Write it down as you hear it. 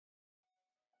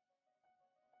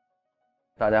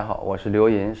大家好，我是刘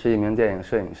银，是一名电影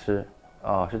摄影师。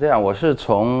是这样，我是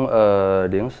从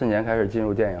04年开始进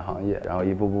入电影行业，然后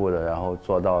一步步的，然后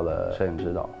做到了摄影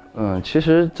指导。其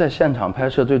实，在现场拍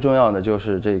摄最重要的就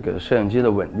是这个摄影机的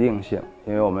稳定性，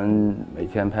因为我们每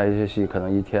天拍一些戏，可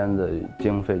能一天的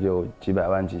经费就几百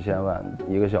万、几千万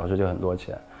，1个小时就很多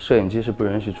钱，摄影机是不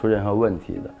允许出任何问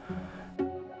题的。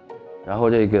然后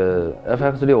这个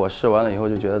FX6我试完了以后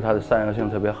就觉得它的散热性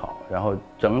特别好，然后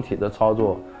整体的操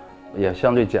作也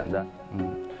相对简单。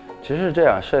其实是这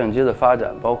样，摄影机的发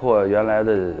展，包括原来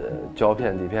的胶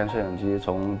片、底片摄影机，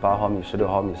从8毫米、16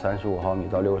毫米、35毫米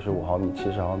到65毫米、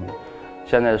70毫米，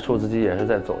现在的数字机也是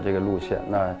在走这个路线。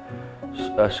那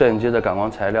摄影机的感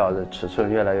光材料的尺寸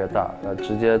越来越大，那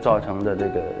直接造成的这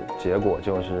个结果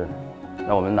就是，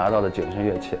那我们拿到的景深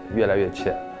越来越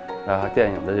浅，那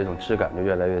电影的这种质感就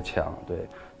越来越强。对，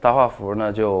大画幅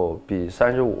呢就比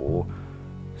35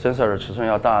 sensor 的尺寸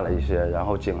要大了一些，然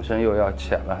后景深又要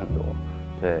浅了很多。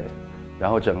对，然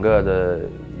后整个的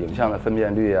影像的分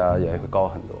辨率啊也会高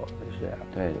很多，是这样。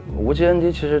对，无机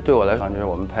ND 其实对我来讲，就是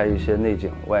我们拍一些内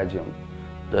景、外景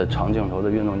的长镜头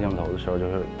的运动镜头的时候，就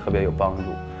是特别有帮助。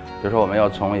比如说我们要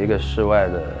从一个室外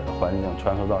的环境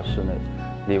穿梭到室内，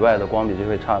里外的光比就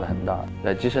会差得很大。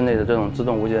在机身内的这种自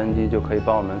动无机 ND 就可以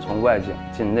帮我们从外景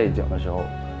进内景的时候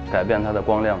改变它的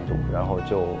光亮度，然后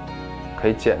就可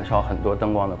以减少很多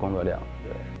灯光的工作量。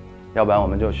要不然我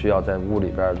们就需要在屋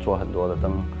里边做很多的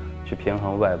灯，去平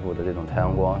衡外部的这种太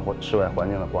阳光或室外环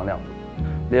境的光亮度。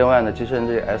另外呢，机身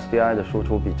这个 SDI 的输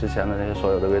出比之前的那些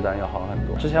所有的微单要好很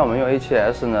多。之前我们用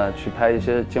A7S 呢去拍一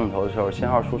些镜头的时候，信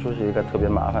号输出是一个特别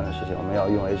麻烦的事情，我们要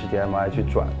用 HDMI 去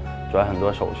转很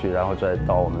多手续，然后再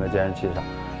到我们的监视器上。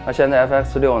那现在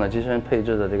FX6 呢，机身配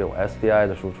置的这种 SDI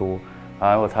的输出，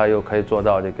然后它又可以做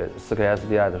到这个4K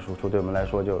SDI 的输出，对我们来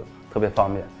说就特别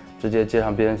方便。直接接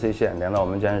上 BNC 线，连到我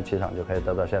们监视器上，就可以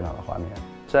得到现场的画面。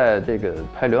在这个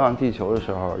拍《流浪地球》的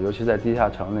时候，尤其在地下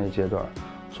城那一阶段，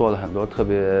做了很多特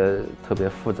别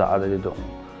复杂的这种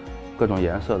各种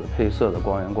颜色的配色的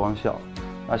光源光效。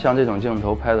那像这种镜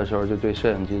头拍的时候，就对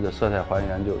摄影机的色彩还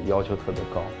原就要求特别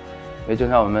高，因为经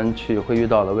常我们会遇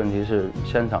到的问题是，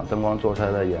现场灯光做出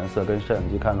来的颜色跟摄影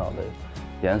机看到的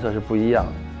颜色是不一样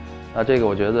的。那这个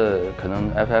我觉得可能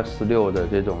FX6 的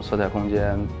这种色彩空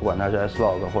间，不管它是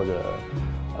S-Log 或者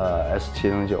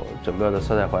S-Cinetone，整个的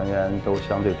色彩还原都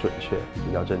相对准确，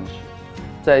比较真实。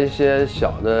在一些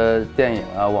小的电影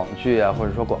啊、网剧啊，或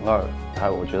者说广告，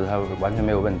我觉得它完全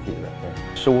没有问题的。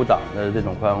15档的这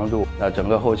种宽容度，那整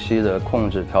个后期的控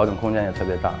制调整空间也特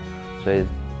别大，所以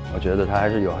我觉得它还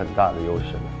是有很大的优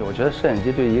势的。我觉得摄影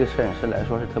机对于一个摄影师来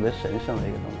说是特别神圣的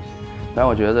一个东西。但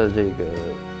我觉得这个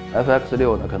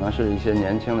FX6 呢，可能是一些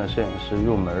年轻的摄影师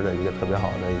入门的一个特别好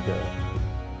的一个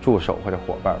助手或者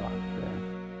伙伴吧。对，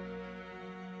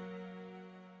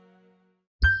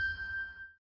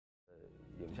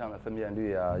影像的分辨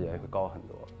率啊也会高很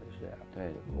多，是这样。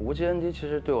对，无机 ND 其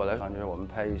实对我来讲，就是我们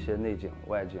拍一些内景、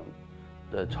外景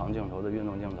的长镜头的运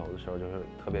动镜头的时候，就是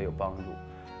特别有帮助。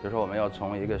比如说我们要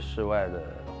从一个室外的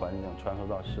环境穿梭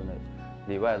到室内，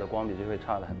里外的光比就会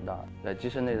差得很大。在机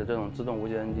身内的这种自动无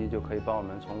机 ND 就可以帮我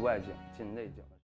们从外景进内景。